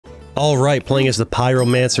Alright, playing as the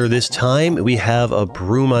Pyromancer this time, we have a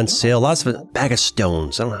broom on sale. Lots of a bag of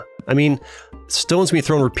stones. I don't know. I mean, stones can be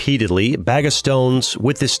thrown repeatedly. Bag of stones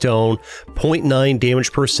with this stone, 0.9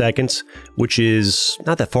 damage per second, which is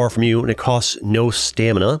not that far from you, and it costs no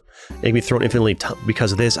stamina. It can be thrown infinitely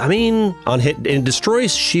because of this. I mean, on hit, and it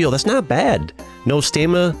destroys shield. That's not bad. No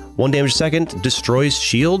stamina, 1 damage a second, destroys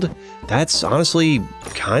shield. That's honestly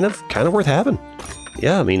kind of worth having.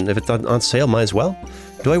 Yeah, I mean, if it's on sale, might as well.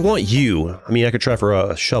 Do I want you? I mean, I could try for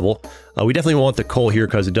a shovel. We definitely want the coal here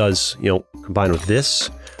because it does, you know, combine with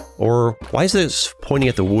this. Or why is this pointing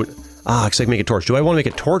at the wood? Ah, because I can make a torch. Do I want to make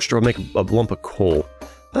it torched or make a lump of coal?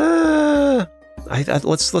 Let's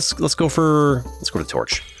go for the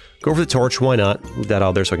torch. Go for the torch. Why not? Move that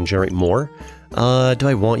out there so I can generate more. Do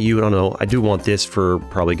I want you? I don't know. I do want this for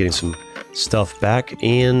probably getting some stuff back,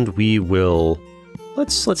 and we will.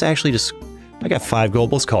 Let's actually just. I got 5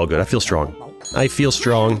 gold. Let's call it good. I feel strong. I feel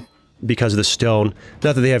strong because of the stone.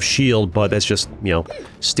 Not that they have shield, but that's just, you know,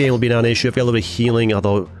 stamina will be not an issue. I've got a little bit of healing,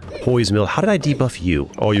 although poison mill. How did I debuff you?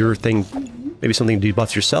 Oh, your thing, maybe something to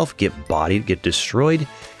debuff yourself? Get bodied, get destroyed.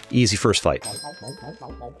 Easy first fight.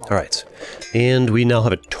 Alright. And we now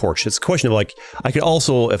have a torch. It's a question of, like, I could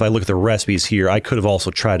also, if I look at the recipes here, I could have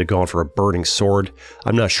also tried to go on for a burning sword.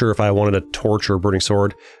 I'm not sure if I wanted a torch or a burning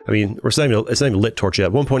sword. I mean, it's not even lit torch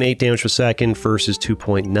yet. 1.8 damage per second versus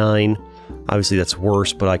 2.9. Obviously that's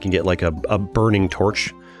worse, but I can get like a burning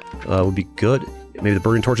torch. Would be good. Maybe the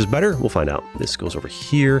burning torch is better? We'll find out. This goes over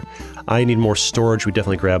here. I need more storage. We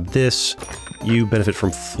definitely grab this. You benefit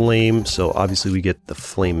from flame, so obviously we get the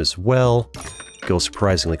flame as well. Goes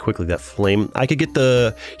surprisingly quickly, that flame. I could get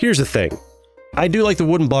the... Here's the thing. I do like the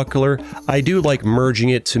wooden buckler. I do like merging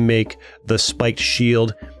it to make the spiked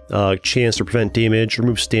shield. Chance to prevent damage,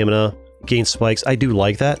 remove stamina, gain spikes. I do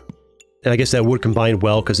like that. And I guess that would combine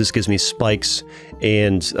well, because this gives me spikes,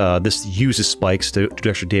 and this uses spikes to do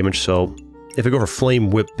extra damage, so... If I go for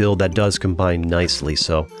Flame Whip build, that does combine nicely,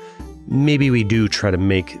 so maybe we do try to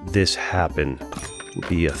make this happen. Would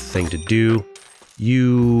be a thing to do.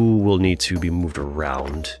 You will need to be moved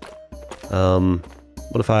around. What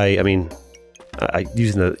if I mean,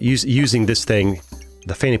 using this thing,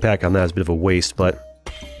 the fanny pack on that is a bit of a waste, but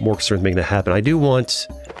more concerned with making that happen. I do want...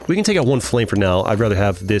 We can take out 1 flame for now. I'd rather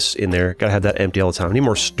have this in there. Gotta have that empty all the time. I need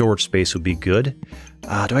more storage space would be good. Do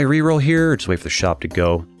I reroll here, or just wait for the shop to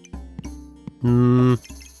go? We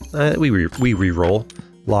re-roll.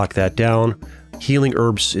 Lock that down. Healing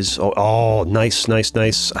herbs is... Oh, nice.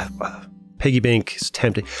 Piggy bank is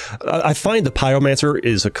tempting. I find the Pyromancer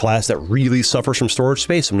is a class that really suffers from storage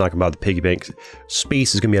space. I'm not going to bother the piggy bank.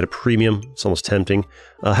 Space is going to be at a premium. It's almost tempting.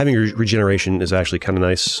 Having regeneration is actually kind of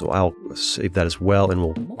nice, so I'll save that as well, and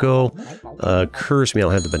we'll go. Curse me, I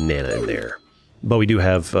don't have the banana in there. But we do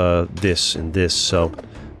have this and this, so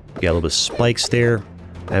we got a little bit of spikes there.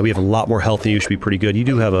 And we have a lot more health than you, should be pretty good. You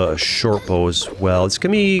do have a short bow as well. It's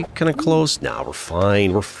gonna be kind of close. Nah, we're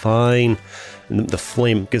fine. We're fine. And the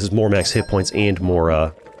flame gives us more max hit points and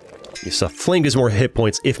more stuff. Flame gives more hit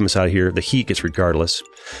points if I'm inside of here. The heat gets regardless.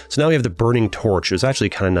 So now we have the burning torch. It's actually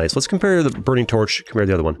kind of nice. Let's compare the burning torch compared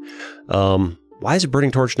to the other one. Why is the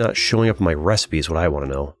burning torch not showing up in my recipes? What I want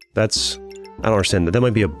to know. I don't understand that. That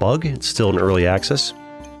might be a bug. It's still in early access.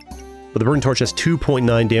 But the burning torch has 2.9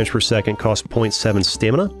 damage per second, costs 0.7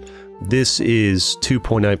 stamina. This is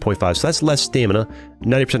 2.9, 0.5, so that's less stamina.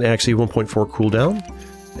 90% accuracy, 1.4 cooldown.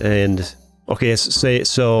 And, okay,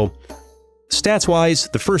 so stats-wise,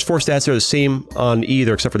 the first 4 stats are the same on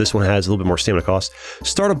either, except for this one has a little bit more stamina cost.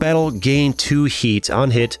 Start a battle, gain 2 heat.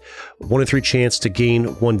 On hit, 1 in 3 chance to gain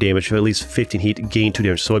 1 damage, at least 15 heat, gain 2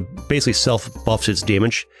 damage. So it basically self-buffs its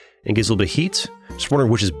damage and gives a little bit of heat. Just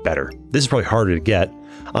wondering which is better. This is probably harder to get.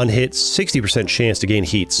 On hit, 60% chance to gain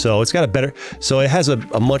heat, so it's got a better... So it has a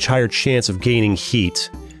much higher chance of gaining heat.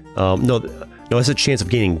 No, it has a chance of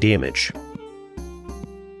gaining damage.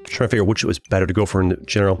 Trying to figure out which it was better to go for in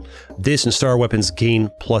general. This and star weapons gain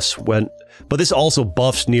plus when... But this also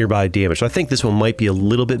buffs nearby damage, so I think this one might be a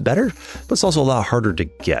little bit better, but it's also a lot harder to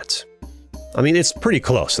get. I mean, it's pretty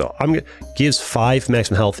close, though. Gives 5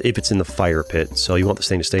 maximum health if it's in the fire pit, so you want this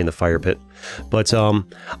thing to stay in the fire pit. But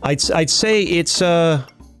I'd say it's a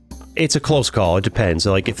close call. It depends.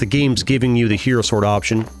 Like, if the game's giving you the hero sword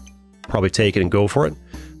option, probably take it and go for it.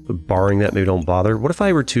 But barring that, maybe don't bother. What if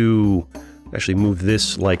I were to actually move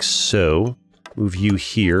this like so? Move you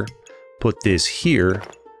here. Put this here.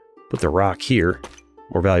 Put the rock here.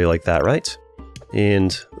 More value like that, right?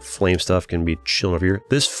 And flame stuff can be chilling over here.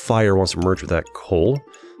 This fire wants to merge with that coal.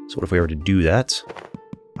 So what if we were to do that?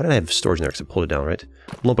 Why did I have storage in there? Because I pulled it down, right?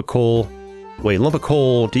 Lump of coal. Wait, lump of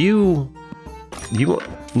coal, do you... No,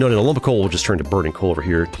 lump of coal will just turn to burning coal over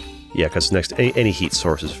here. Yeah, because next any heat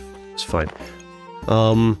source is fine.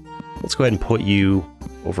 Let's go ahead and put you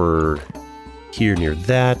over here near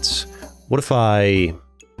that. What if I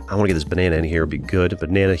want to get this banana in here? Would be good.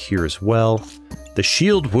 Banana here as well. The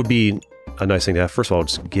shield would be a nice thing to have. First of all, I'll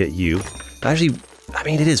just get you. Actually, I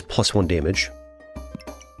mean, it is +1 damage.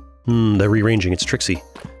 The rearranging, it's tricksy.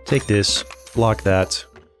 Take this, block that.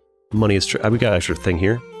 Money is... we got an extra thing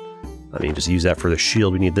here. I mean, just use that for the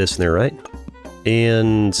shield. We need this in there, right?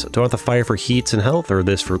 And do I want the fire for heat and health, or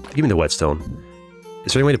this for... Give me the whetstone.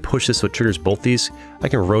 Is there any way to push this so it triggers both these? I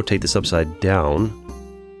can rotate this upside down.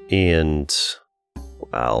 And...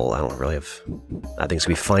 well, I don't really have... I think it's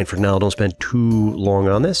going to be fine for now. Don't spend too long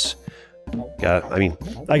on this. I mean,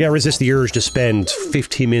 I gotta resist the urge to spend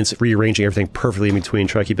 15 minutes rearranging everything perfectly in between,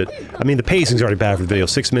 try to keep it... I mean, the pacing's already bad for the video.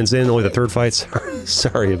 6 minutes in, only the third fights.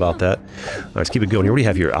 Sorry about that. Alright, let's keep it going here. What do you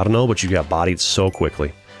have here? I don't know, but you got bodied so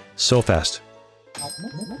quickly. So fast.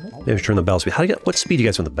 Maybe turn the battle speed. What speed do you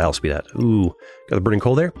guys want the battle speed at? Ooh, got the burning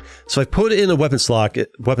coal there. So I put in a weapon sock.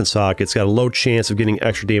 It's got a low chance of getting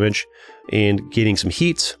extra damage and getting some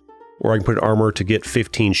heat. Or I can put an armor to get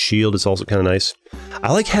 15 shield. It's also kind of nice.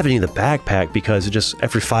 I like having it in the backpack because it just,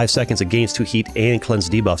 every 5 seconds, it gains 2 heat and cleanse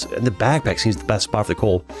debuffs. And the backpack seems the best spot for the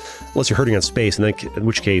coal. Unless you're hurting on space, and then, in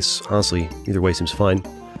which case, honestly, either way seems fine.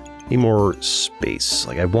 Need more space.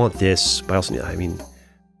 Like, I want this, but I also need, I mean...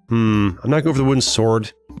 I'm not going for the wooden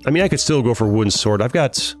sword. I mean, I could still go for a wooden sword. I've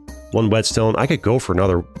got 1 whetstone. I could go for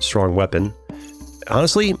another strong weapon.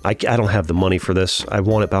 Honestly, I don't have the money for this. I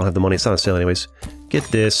want it, but I don't have the money. It's not on sale anyways. Get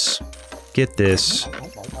this. Get this.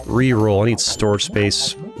 Reroll. I need storage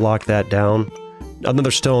space. Lock that down.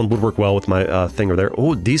 Another stone would work well with my thing over there.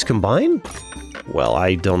 Oh, these combine? Well,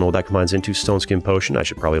 I don't know what that combines into. Stone skin potion. I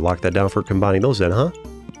should probably lock that down for combining those then, huh?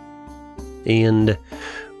 And...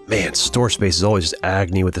 man, storage space is always just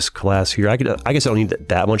agony with this class here. I guess I don't need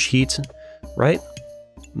that much heat, right?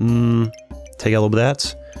 Take out a little bit of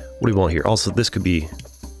that. What do we want here? Also, this could be...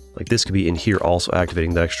 like, this could be in here also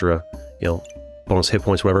activating the extra, you know, bonus hit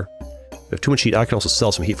points, whatever. If I have too much heat, I can also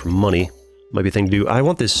sell some heat for money. Might be a thing to do. I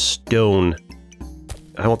want this stone...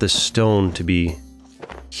 I want this stone to be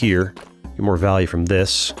here. Get more value from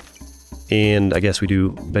this. And I guess we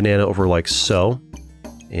do banana over like so.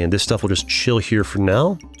 And this stuff will just chill here for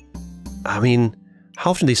now. I mean,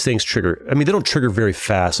 how often do these things trigger? I mean, they don't trigger very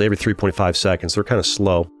fast, like every 3.5 seconds. They're kind of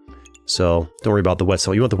slow. So, don't worry about the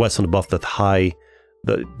whetstone. You want the whetstone to buff the high...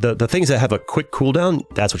 The things that have a quick cooldown,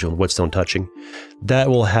 that's what you want whetstone touching. That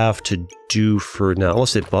will have to do for now.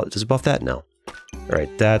 Unless it does it buff that? No.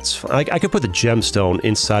 Alright, that's fine. I could put the gemstone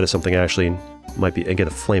inside of something, actually, and might be... and get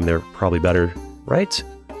a flame there, probably better. Right?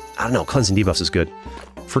 I don't know, cleansing debuffs is good.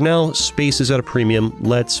 For now, space is at a premium.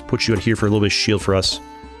 Let's put you in here for a little bit of shield for us.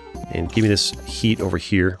 And give me this heat over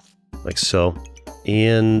here, like so.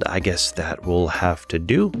 And I guess that will have to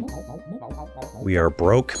do. We are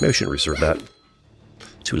broke. Maybe we shouldn't reserve that.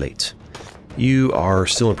 Too late. You are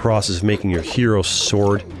still in the process of making your hero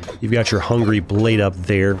sword. You've got your hungry blade up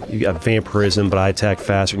there. You got vampirism, but I attack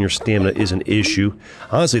faster and your stamina is an issue.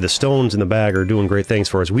 Honestly, the stones in the bag are doing great things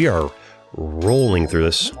for us. We are rolling through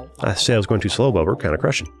this. I said I was going too slow, but we're kind of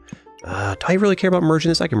crushing. Do I really care about merging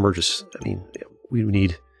this? I can merge this. I mean, we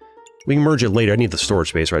can merge it later. I need the storage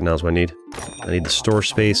space right now is what I need. I need the storage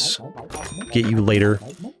space. Get you later.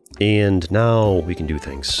 And now we can do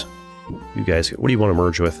things. You guys, what do you want to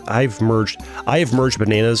merge with? I have merged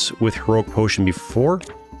bananas with heroic potion before.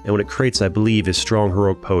 And what it creates, I believe, is strong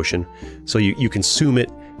heroic potion. So you consume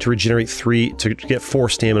it to regenerate 3, to get 4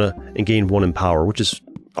 stamina and gain 1 in power, which is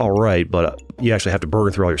alright, but you actually have to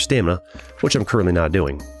burn through all your stamina, which I'm currently not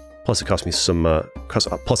doing. Plus it costs me some,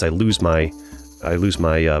 plus I lose my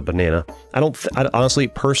banana. Honestly,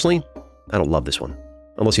 personally, I don't love this one.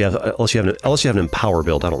 Unless you have an empower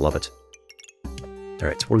build, I don't love it.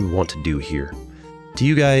 Alright, so what do we want to do here?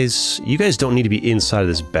 You guys don't need to be inside of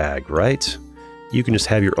this bag, right? You can just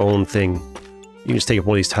have your own thing. You can just take up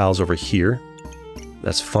one of these tiles over here.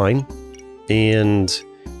 That's fine. And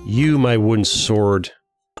you, my wooden sword,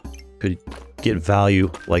 could get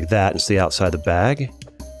value like that and stay outside the bag.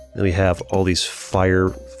 Then we have all these fire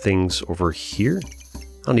things over here.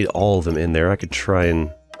 I don't need all of them in there. I could try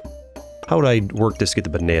and... how would I work this to get the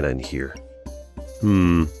banana in here?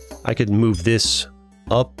 I could move this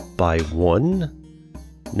up by 1.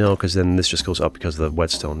 No, because then this just goes up because of the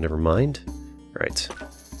whetstone. Never mind. Right.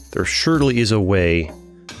 There surely is a way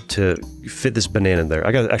to fit this banana in there.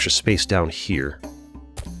 I got extra space down here.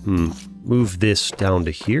 Move this down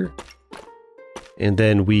to here. And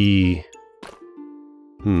then we...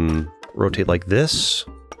 rotate like this.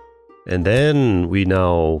 And then we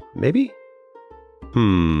now... maybe?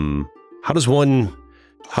 How does one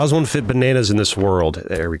How's one fit bananas in this world?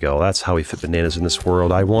 There we go. That's how we fit bananas in this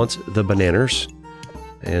world. I want the bananas.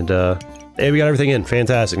 And, hey, we got everything in.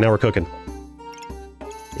 Fantastic. Now we're cooking.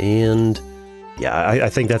 And, yeah, I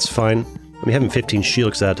think that's fine. I mean, having 15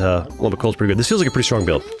 shield because that lump of coal is pretty good. This feels like a pretty strong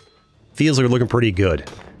build. Feels like we're looking pretty good.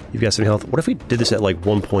 You've got some health. What if we did this at, like,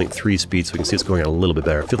 1.3 speed so we can see it's going on a little bit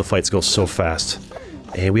better? I feel the fights go so fast.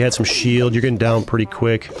 And we had some shield. You're getting down pretty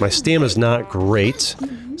quick. My stamina's not great.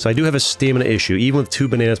 So I do have a stamina issue. Even with 2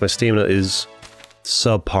 bananas, my stamina is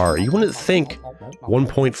subpar. You wouldn't think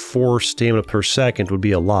 1.4 stamina per second would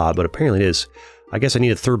be a lot, but apparently it is. I guess I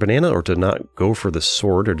need a 3rd banana, or to not go for the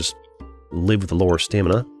sword, or just live with the lower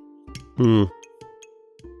stamina.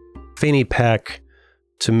 Fanny pack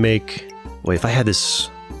to make... Wait, if I had this...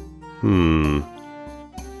 How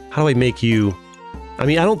do I make you... I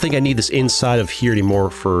mean, I don't think I need this inside of here anymore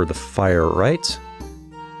for the fire, right?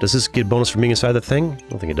 Does this get bonus for being inside the thing? I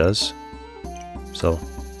don't think it does. So,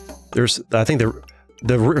 there's... I think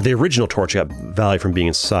the original torch got value from being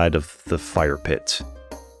inside of the fire pit.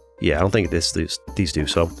 Yeah, I don't think these do.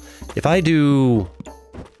 So, if I do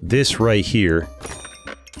this right here,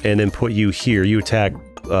 and then put you here, you attack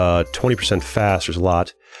 20% faster, is a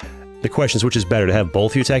lot. The question is, which is better, to have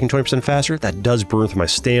both of you attacking 20% faster? That does burn through my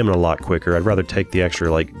stamina a lot quicker. I'd rather take the extra,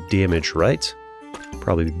 like, damage, right?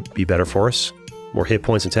 Probably be better for us. More hit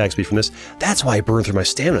points and attack speed from this. That's why I burn through my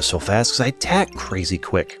stamina so fast, because I attack crazy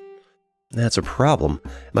quick. That's a problem.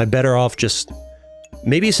 Am I better off just...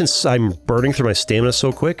 Maybe since I'm burning through my stamina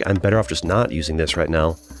so quick, I'm better off just not using this right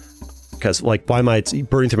now. Because, like, why am I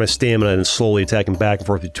burning through my stamina and slowly attacking back and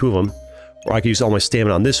forth with 2 of them? Or I could use all my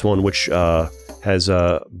stamina on this one, which has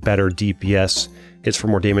better DPS, hits for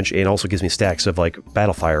more damage, and also gives me stacks of, like,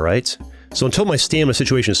 battle fire, right? So until my stamina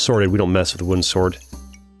situation is sorted, we don't mess with the wooden sword.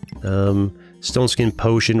 Stone skin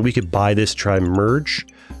potion. We could buy this to try and merge.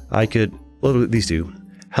 I could... What do these do?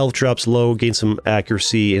 Health drops low, gain some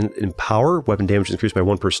accuracy and power. Weapon damage is increased by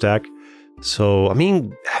 1 per stack. So, I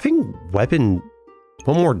mean, having weapon...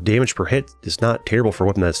 1 more damage per hit is not terrible for a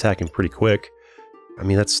weapon that's attacking pretty quick. I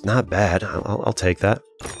mean, that's not bad. I'll take that.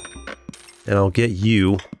 And I'll get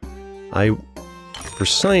you. For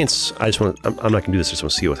science, I just want... I'm not going to do this, I just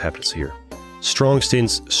want to see what happens here. Strong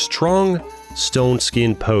stone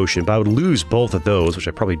skin potion, but I would lose both of those, which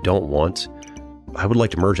I probably don't want. I would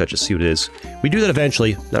like to merge that, just see what it is. We do that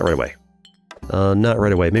eventually, not right away. Not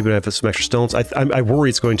right away. Maybe I have some extra stones. I worry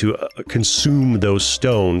it's going to consume those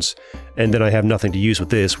stones, and then I have nothing to use with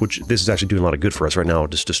this, which this is actually doing a lot of good for us right now,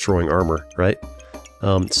 just destroying armor, right?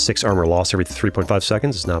 6 armor loss every 3.5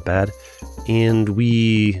 seconds is not bad. And do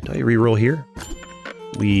I reroll here?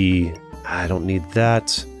 I don't need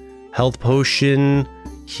that. Health potion,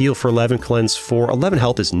 heal for 11, cleanse 4. 11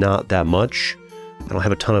 health is not that much. I don't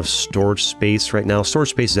have a ton of storage space right now.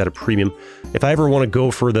 Storage space is at a premium. If I ever want to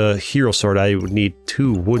go for the hero sword, I would need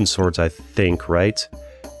 2 wooden swords, I think, right?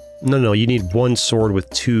 No, you need 1 sword with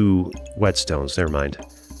 2 whetstones. Never mind.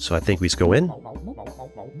 So I think we just go in.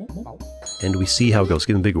 And we see how it goes.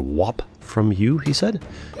 Get a big whop from you, he said.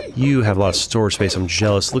 You have a lot of storage space. I'm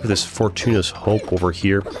jealous. Look at this Fortuna's Hope over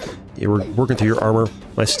here. Yeah, we're working through your armor.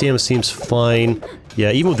 My stamina seems fine.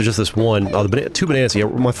 Yeah, even with just this one. Oh, 2 bananas. Yeah,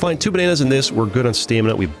 we're fine. 2 bananas in this. We're good on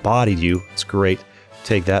stamina. We bodied you. It's great.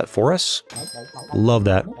 Take that for us. Love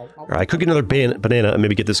that. Alright, I could get another banana and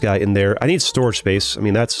maybe get this guy in there. I need storage space. I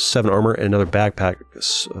mean, that's 7 armor and another backpack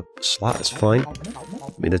slot is fine.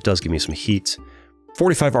 I mean, that does give me some heat.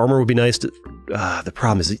 45 armor would be nice. The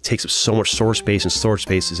problem is it takes up so much storage space, and storage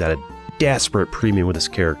space is at a desperate premium with this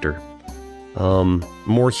character.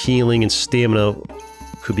 More healing and stamina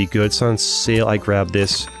could be good. It's on sale. I grab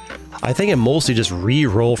this. I think I mostly just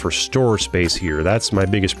re-roll for storage space here. That's my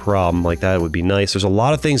biggest problem. Like, that would be nice. There's a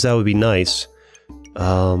lot of things that would be nice.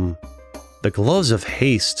 The Gloves of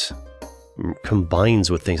Haste combines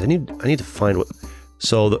with things. I need to find what...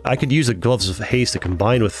 So, I could use the Gloves of Haste to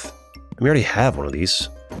combine with... We already have one of these.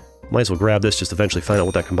 Might as well grab this, just eventually find out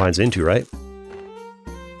what that combines into, right?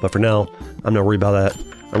 But for now, I'm not worried about that.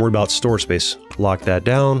 I'm worried about storage space. Lock that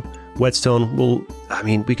down. Whetstone, I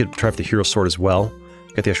mean, we could try for the hero sword as well.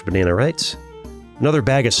 Got the extra banana, right? Another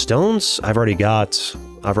bag of stones? I've already got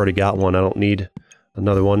one. I don't need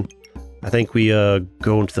another one. I think we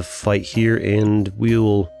go into the fight here, and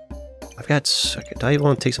we'll... do I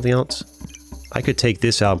want to take something else? I could take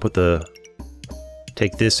this out and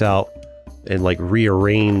take this out and, like,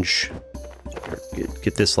 rearrange...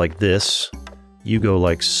 Get this like this. You go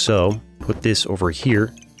like so. Put this over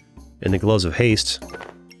here. And the Gloves of Haste.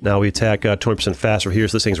 Now we attack 20% faster here,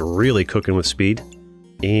 so this thing's really cooking with speed.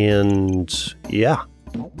 And... yeah.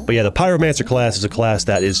 But yeah, the Pyromancer class is a class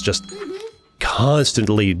that is just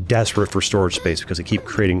constantly desperate for storage space because they keep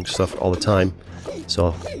creating stuff all the time.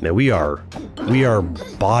 So, man, we are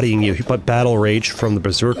bodying you. But Battle Rage from the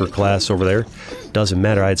Berserker class over there. Doesn't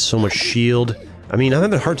matter, I had so much shield. I mean, I'm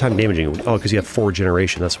having a hard time damaging you. Oh, because you have 4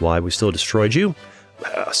 generation, that's why. We still destroyed you.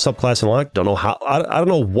 Subclass unlocked, don't know how, I don't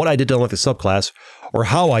know what I did to unlock the subclass, or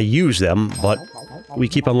how I use them, but we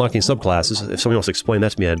keep unlocking subclasses. If someone else explained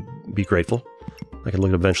that to me, I'd be grateful. I can look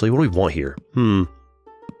at it eventually. What do we want here?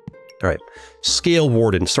 Alright. Scale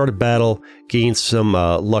Warden. Start a battle, gain some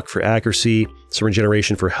luck for accuracy, some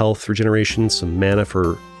regeneration for health regeneration, some mana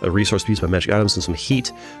for a resource piece by magic items, and some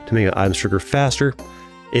heat to make an item trigger faster.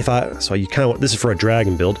 So you kind of want, this is for a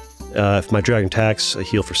dragon build. If my dragon attacks, I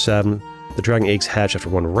heal for 7. The dragon eggs hatch after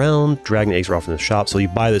 1 round. Dragon eggs are often in the shop, so you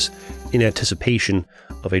buy this in anticipation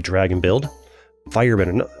of a dragon build.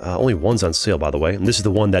 Firebender, only one's on sale, by the way, and this is the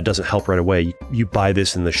one that doesn't help right away. You buy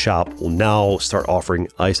this in the shop, will now start offering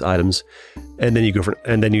ice items, and then you go for,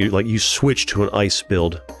 and then you switch to an ice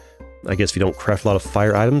build. I guess if you don't craft a lot of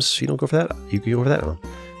fire items, you don't go for that. You can go for that.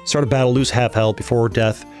 Start a battle, lose half health before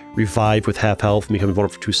death, revive with half health, and become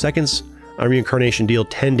invulnerable for 2 seconds. On reincarnation, deal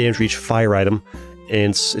 10 damage for each fire item,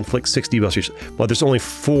 and inflict 6 debuffs each. But there's only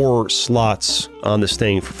 4 slots on this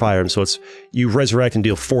thing for fire, so it's you resurrect and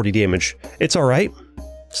deal 40 damage. It's alright.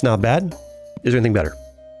 It's not bad. Is there anything better?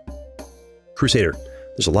 Crusader.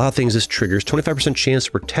 There's a lot of things this triggers. 25% chance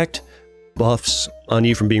to protect buffs on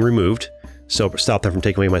you from being removed. So stop them from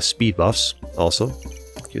taking away my speed buffs, also.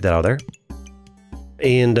 Get that out of there.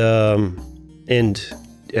 And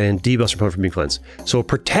debuffs from being cleansed. So it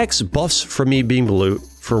protects buffs from me being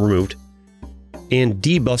removed. And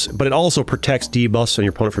debuffs, but it also protects debuffs on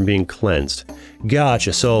your opponent from being cleansed.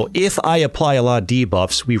 Gotcha. So if I apply a lot of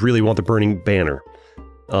debuffs, we really want the Burning Banner.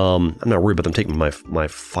 I'm not worried about them taking my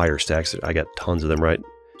fire stacks. I got tons of them, right?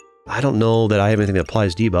 I don't know that I have anything that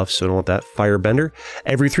applies debuffs, so I don't want that. Firebender.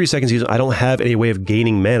 Every 3 seconds, I don't have any way of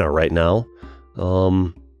gaining mana right now.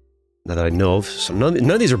 Not that I know of. So none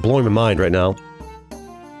of these are blowing my mind right now.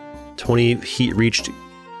 20 heat reached.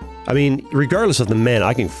 I mean, regardless of the mana,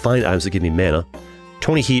 I can find items that give me mana.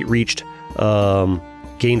 20 heat reached,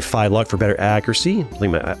 gain 5 luck for better accuracy. I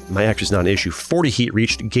think my accuracy is not an issue. 40 heat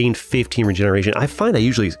reached, gain 15 regeneration. I find I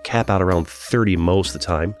usually cap out around 30 most of the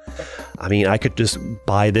time. I mean, I could just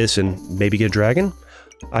buy this and maybe get a dragon.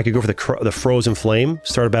 I could go for the Frozen Flame,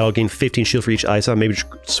 start a battle, gain 15 shield for each ice item, maybe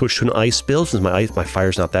switch to an ice build since my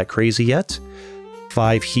fire's not that crazy yet.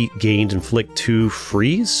 5 heat gained, inflict 2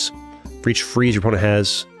 freeze. For each freeze, your opponent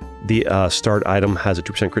has the start item has a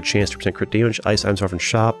 2% crit chance, 2% crit damage. Ice items are from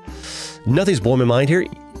shop. Nothing's blowing my mind here.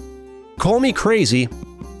 Call me crazy.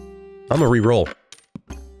 I'm gonna re-roll.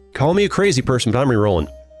 Call me a crazy person, but I'm re-rolling.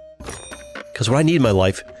 Because what I need in my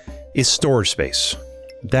life is storage space.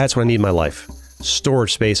 That's what I need in my life.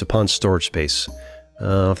 Storage space upon storage space.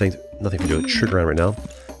 I think nothing to do with Trigger on right now.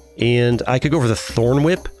 And I could go for the Thorn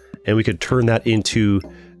Whip, and we could turn that into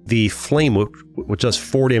the Flame Whip, which does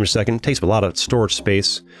 4 damage a second. It takes up a lot of storage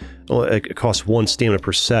space. It costs 1 stamina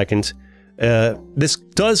per second. This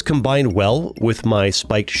does combine well with my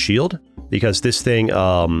Spiked Shield, because this thing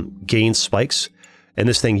gains spikes, and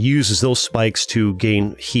this thing uses those spikes to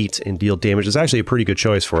gain heat and deal damage. It's actually a pretty good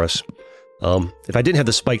choice for us. If I didn't have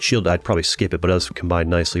the Spiked Shield, I'd probably skip it, but it does combine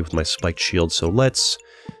nicely with my Spiked Shield, so let's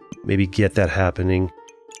maybe get that happening.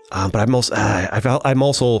 But I'm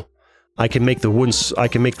also... I can make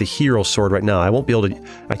the hero sword right now. I won't be able to...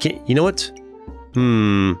 I can't... You know what?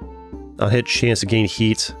 I'll hit chance to gain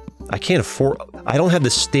heat. I can't afford... I don't have the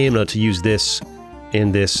stamina to use this,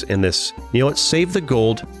 and this, and this. You know what? Save the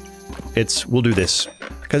gold. We'll do this.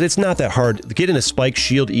 Because it's not that hard. Getting a Spike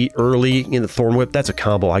Shield early in the Thorn Whip, that's a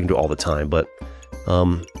combo I can do all the time, but...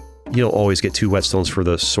 you don't always get 2 whetstones for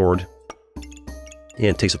the sword. And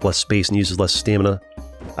it takes up less space and uses less stamina.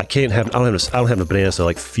 I don't have the bananas to,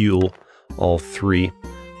 like, fuel all 3.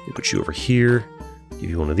 They put you over here. Give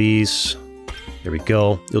you one of these. There we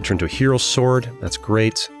go. It'll turn to a hero sword. That's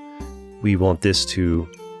great. We want this to...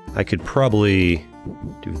 I could probably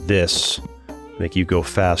do this. Make you go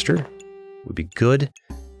faster. Would be good.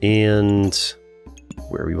 And...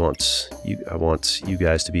 where we want... I want you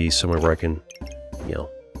guys to be somewhere where I can... You know...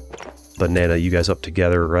 banana you guys up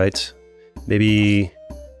together, right? Maybe...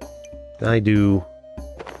 I do...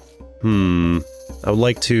 I would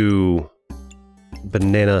like to...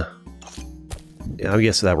 banana... I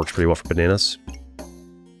guess that works pretty well for bananas.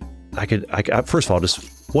 First of all,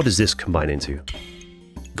 just... what does this combine into?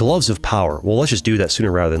 Gloves of Power. Well, let's just do that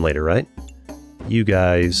sooner rather than later, right? You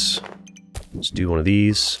guys... let's do one of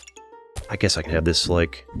these. I guess I can have this,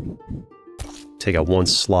 like... take out 1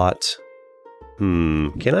 slot.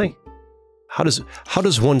 Can I? How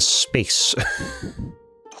does one space?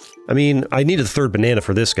 I mean, I need a third banana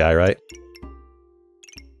for this guy, right?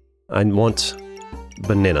 I want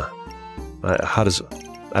banana. I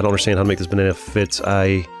don't understand how to make this banana fit.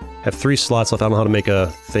 I have 3 slots left. I don't know how to make a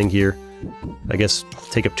thing here. I guess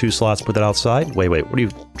take up 2 slots, put that outside. Wait, what are you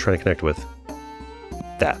trying to connect with?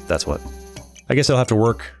 That's what. I guess I'll have to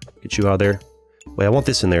work. Get you out of there. Wait, I want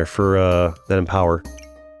this in there for that empower.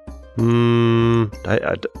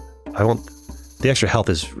 I want the extra health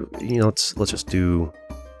is, you know, let's just do.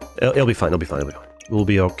 It'll be fine. It'll be fine. We'll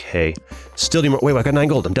be okay. Still need more. Wait, I got 9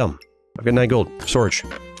 gold. I'm dumb. I've got 9 gold. Storage.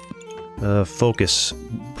 Focus.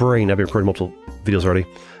 Brain. I've been recording multiple videos already.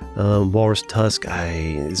 Walrus tusk.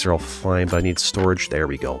 These are all fine, but I need storage. There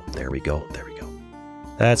we go. There we go. There we go.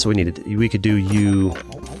 That's what we needed. We could do you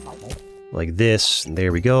like this. And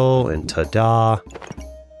there we go. And ta-da.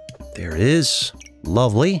 There it is.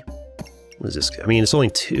 Lovely. What is this? I mean, it's only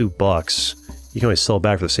 $2. You can always sell it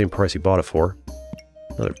back for the same price you bought it for.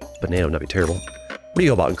 Another banana would not be terrible. What do you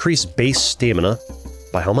go about? Increase base stamina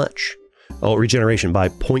by how much? Oh, regeneration by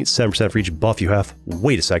 0.7% for each buff you have.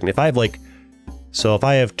 Wait a second. If I have like... So if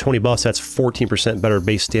I have 20 buffs, that's 14% better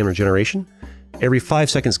base stamina generation. Every 5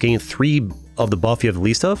 seconds, gain 3 of the buff you have the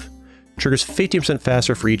least of. Triggers 15%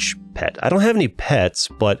 faster for each pet. I don't have any pets,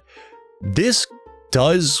 but this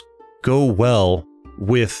does go well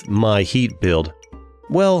with my heat build.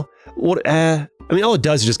 Well, what? I mean, all it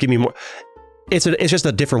does is just give me more. It's just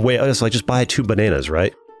a different way. It's like just buy 2 bananas,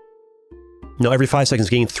 right? No, every 5 seconds,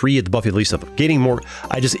 gain 3 of the buff you have the least of. Getting more.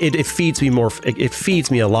 It feeds me more. It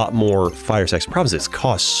feeds me a lot more fire sex. The problem is it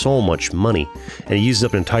costs so much money, and it uses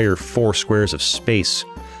up an entire 4 squares of space.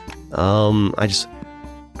 I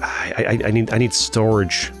need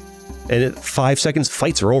storage. And at 5 seconds,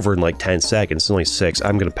 fights are over in like 10 seconds. It's only 6.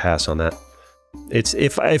 I'm gonna pass on that. It's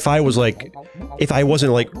if I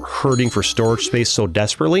wasn't like hurting for storage space so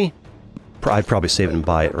desperately, I'd probably save it and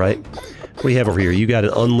buy it, right? What do you have over here? You got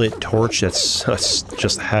an unlit torch. That's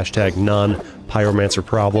just hashtag non-pyromancer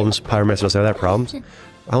problems. Pyromancer doesn't have that problem.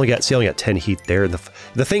 I only got 10 heat there.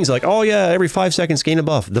 The thing's like, oh yeah, every 5 seconds gain a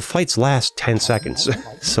buff. The fights last 10 seconds,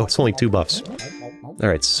 so it's only 2 buffs. All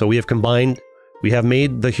right, so we have combined. We have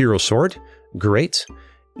made the hero sword. Great.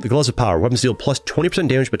 The gloves of power. Weapons deal plus 20%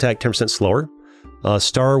 damage, but attack 10% slower.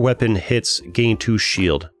 Star weapon hits gain 2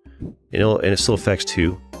 shield. You know, and it still affects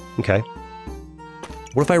 2. Okay.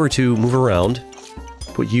 What if I were to move around,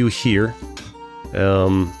 put you here?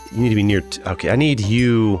 You need to be near... okay, I need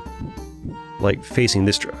you, like, facing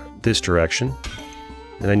this direction.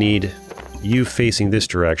 And I need you facing this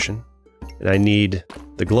direction. And I need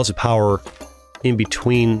the gloves of power in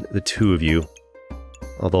between the 2 of you.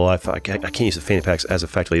 Although I can't use the fanny packs as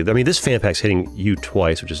effectively. I mean, this fanny pack's hitting you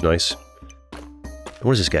twice, which is nice.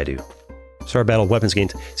 What does this guy do? Star battle weapons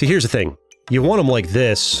gained. See, here's the thing. You want them like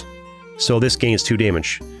this, so this gains 2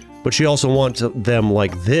 damage. But you also want them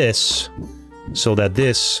like this, so that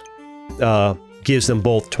this gives them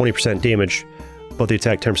both 20% damage, but they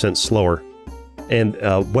attack 10% slower. And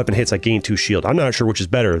weapon hits, I gain 2 shield. I'm not sure which is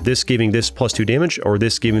better. This giving this plus 2 damage, or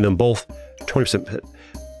this giving them both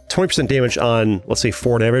 20% damage on, let's say,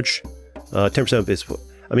 4 damage. 10% is...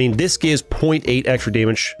 I mean, this gives 0.8 extra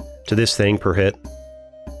damage to this thing per hit,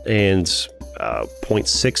 and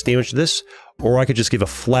 0.6 damage to this. Or I could just give a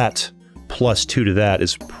flat plus 2 to that,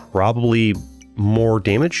 is probably more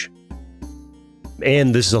damage.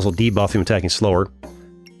 And this is also debuffing attacking slower.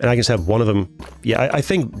 And I can just have one of them... Yeah, I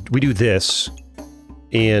think we do this,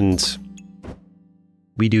 and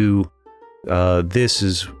we do this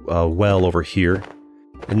is well over here.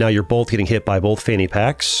 And now you're both getting hit by both fanny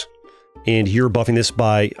packs, and you're buffing this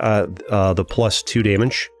by the plus 2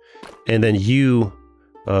 damage. And then you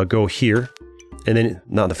go here, and then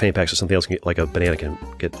not the fanny packs, so something else can get, like a banana can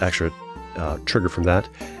get extra trigger from that.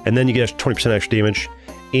 And then you get 20% extra damage,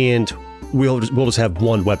 and we'll just have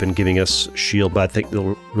one weapon giving us shield, but I think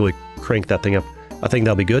they'll really crank that thing up. I think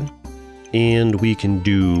that'll be good. And we can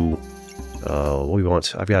do what we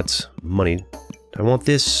want. I've got money. Do I want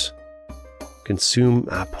this? Consume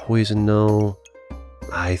poison, no.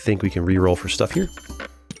 I think we can reroll for stuff here.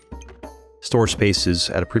 Storage space is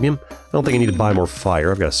at a premium. I don't think I need to buy more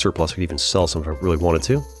fire. I've got a surplus. I could even sell some if I really wanted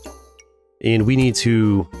to. And we need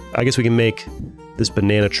to... I guess we can make this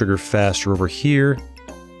banana trigger faster over here.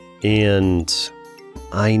 And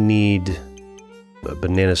I need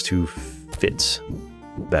bananas to fit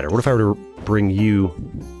better. What if I were to bring you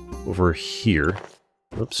over here?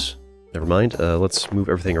 Oops. Never mind. Let's move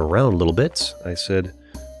everything around a little bit. I said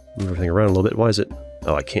move everything around a little bit. Why is it...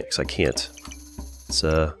 Oh, I can't, because I can't. It's,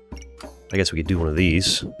 I guess we could do one of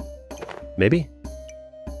these. Maybe?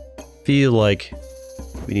 Feel like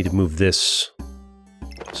we need to move this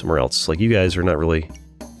somewhere else. Like, you guys are not really...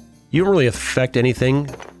 You don't really affect anything.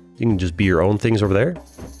 You can just be your own things over there.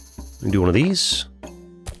 We can do one of these.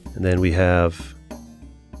 And then we have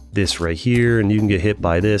this right here, and you can get hit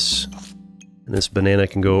by this. And this banana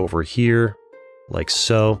can go over here, like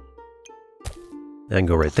so. That can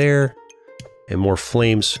go right there. And more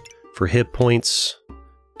flames for hit points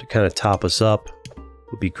to kind of top us up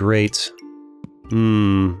would be great.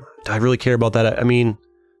 Do I really care about that? I mean,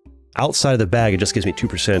 outside of the bag, it just gives me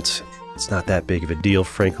 2%. It's not that big of a deal,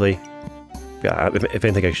 frankly. Yeah, if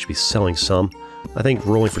anything, I should be selling some. I think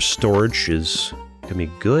rolling for storage is gonna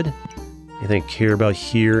be good. Anything I care about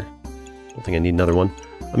here? I don't think I need another one.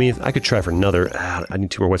 I mean, I could try for another. I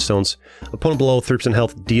need 2 more whetstones. Opponent below, 3%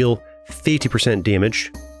 health, deal 50%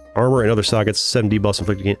 damage. Armor and other sockets, 7 debuffs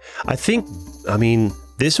inflicted again. I think, I mean,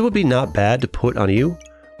 this would be not bad to put on you.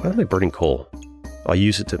 Why am I burning coal? I'll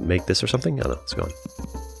use it to make this or something? I don't know, it's gone.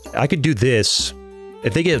 I could do this.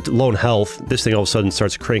 If they get low in health, this thing all of a sudden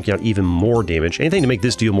starts cranking out even more damage. Anything to make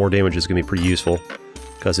this deal more damage is going to be pretty useful,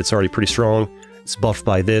 because it's already pretty strong. It's buffed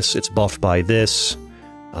by this, it's buffed by this.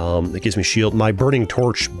 It gives me shield. My burning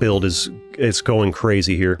torch build is going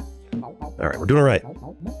crazy here. Alright, we're doing alright.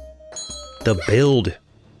 The build,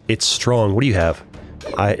 it's strong. What do you have?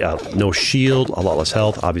 No shield, a lot less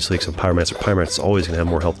health, obviously, because Pyromancer. Pyromancer's always going to have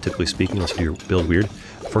more health, typically speaking, unless you do your build weird.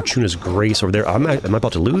 Fortuna's Grace over there. Am I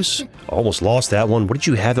about to lose? Almost lost that one. What did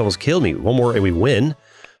you have that almost killed me? One more and we win.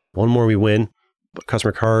 One more and we win.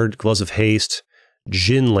 Customer card, Gloves of Haste,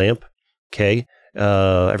 Gin Lamp. Okay.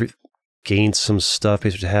 Gain some stuff,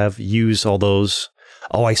 basically to have. Use all those.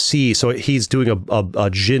 Oh, I see. So he's doing a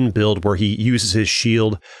Gin build where he uses his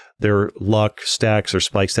shield, their luck stacks, or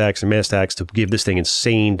spike stacks, and mana stacks to give this thing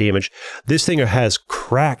insane damage. This thing has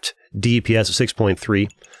cracked DPS of 6.3.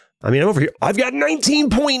 I mean, I'm over here. I've got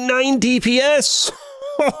 19.9 DPS!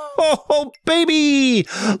 Oh, baby!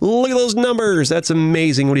 Look at those numbers! That's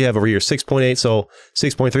amazing. What do you have over here? 6.8, so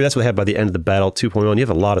 6.3. That's what I had by the end of the battle. 2.1. You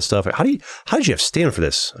have a lot of stuff. How did you have stamina for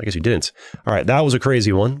this? I guess you didn't. Alright, that was a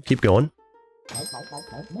crazy one. Keep going.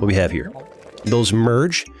 What do we have here? Those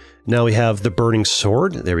merge. Now we have the Burning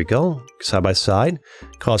Sword. There we go. Side by side.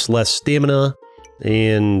 Costs less stamina,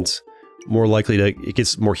 and more likely to... It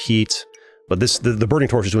gets more heat. But the Burning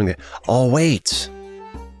Torch is doing that. Oh, wait.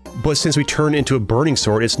 But since we turn into a Burning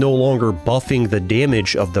Sword, it's no longer buffing the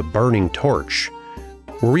damage of the Burning Torch.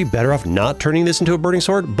 Were we better off not turning this into a Burning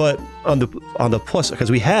Sword? But on the plus,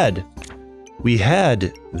 because we had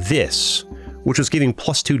this, which was giving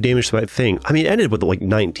 +2 damage to that thing. I mean, it ended with like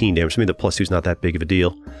 19 damage. I mean, the +2 is not that big of a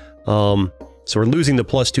deal. So we're losing the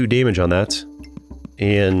 +2 damage on that.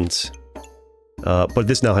 And, but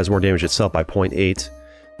this now has more damage itself by 0.8.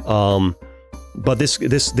 But this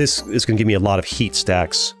is going to give me a lot of heat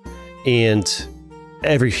stacks, and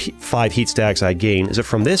every 5 heat stacks I gain, is it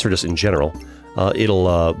from this or just in general?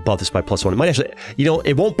 It'll buff this by +1. It might actually, you know,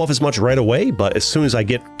 it won't buff as much right away, but as soon as I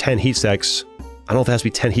get 10 heat stacks, I don't know if it has to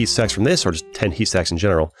be 10 heat stacks from this or just 10 heat stacks in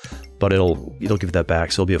general, but it'll give that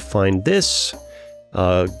back. So it'll be a find this,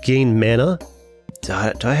 gain mana. Do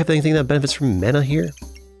I have anything that benefits from mana here?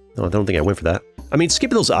 No, I don't think I went for that. I mean,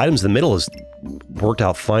 skipping those items in the middle has worked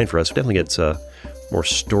out fine for us. We definitely get more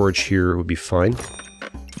storage here would be fine.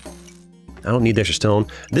 I don't need the extra stone.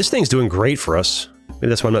 This thing's doing great for us. Maybe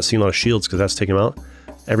that's why I'm not seeing a lot of shields, because that's taking them out.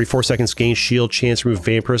 Every 4 seconds, gain shield, chance to remove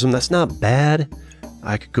vampirism. That's not bad.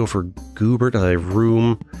 I could go for Goobert. I have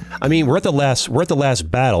room. I mean, we're at the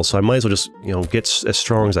last battle, so I might as well just, you know, get as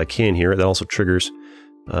strong as I can here. That also triggers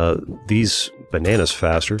these bananas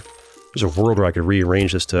faster. There's a world where I could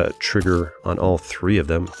rearrange this to trigger on all 3 of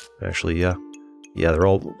them. Actually, yeah. Yeah, they're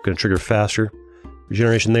all going to trigger faster.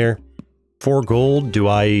 Regeneration there. 4 gold. Do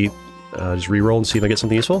I just reroll and see if I get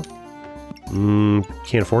something useful?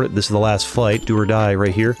 Can't afford it. This is the last fight. Do or die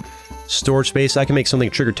right here. Storage space. I can make something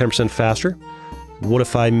trigger 10% faster. What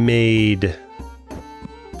if I made...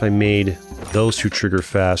 those 2 trigger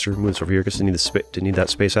faster? Move this over here because I need that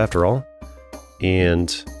space after all.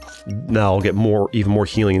 And... now I'll get even more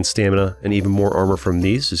healing and stamina, and even more armor from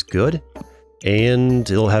these is good. And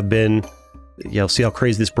it'll have been... yeah, I'll see how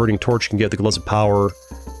crazy this Burning Torch can get, the Gloves of Power,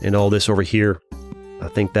 and all this over here. I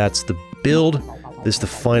think that's the build. This is the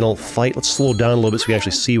final fight. Let's slow down a little bit so we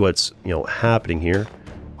actually see what's, you know, happening here.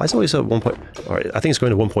 Why is it always at 1. Alright, I think it's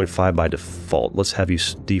going to 1.5 by default. Let's have you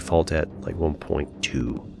default at, like,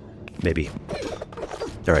 1.2. Maybe.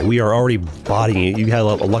 Alright, we are already bodying it. You had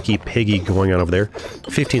a lucky piggy going on over there.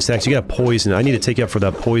 15 stacks. You got poison. I need to take you up for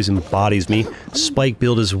that poison bodies me. Spike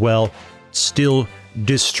build as well. Still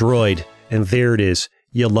destroyed. And there it is.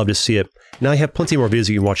 You'll love to see it. Now I have plenty more videos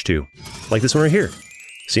you can watch too. Like this one right here.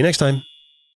 See you next time.